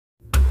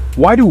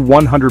Why do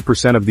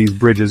 100% of these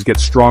bridges get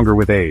stronger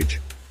with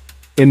age?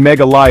 In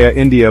Meghalaya,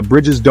 India,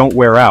 bridges don't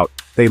wear out,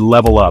 they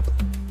level up.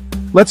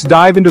 Let's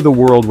dive into the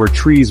world where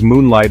trees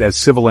moonlight as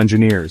civil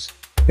engineers.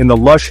 In the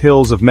lush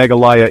hills of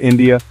Meghalaya,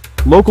 India,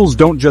 locals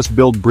don't just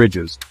build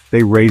bridges,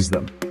 they raise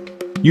them.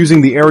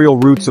 Using the aerial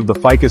roots of the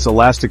Ficus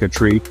elastica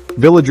tree,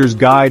 villagers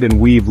guide and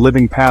weave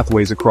living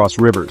pathways across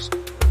rivers.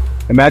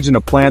 Imagine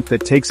a plant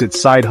that takes its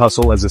side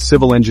hustle as a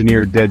civil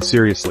engineer dead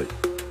seriously.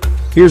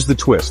 Here's the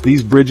twist,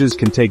 these bridges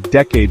can take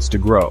decades to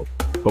grow,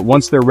 but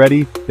once they're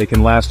ready, they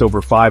can last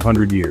over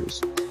 500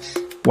 years.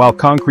 While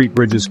concrete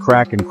bridges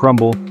crack and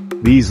crumble,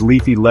 these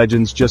leafy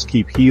legends just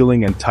keep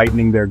healing and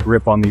tightening their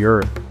grip on the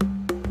earth.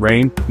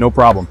 Rain? No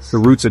problem. The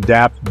roots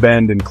adapt,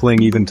 bend, and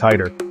cling even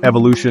tighter.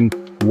 Evolution?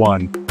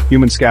 1.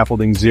 Human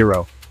scaffolding?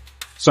 0.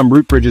 Some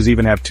root bridges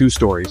even have 2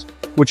 stories,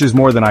 which is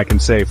more than I can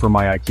say for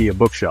my IKEA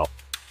bookshelf.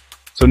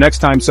 So next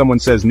time someone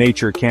says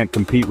nature can't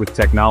compete with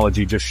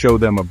technology, just show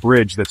them a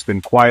bridge that's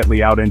been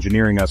quietly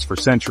out-engineering us for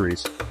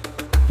centuries.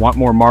 Want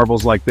more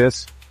marvels like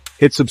this?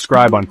 Hit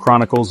subscribe on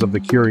Chronicles of the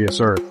Curious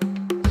Earth.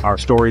 Our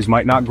stories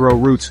might not grow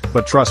roots,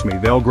 but trust me,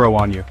 they'll grow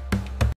on you.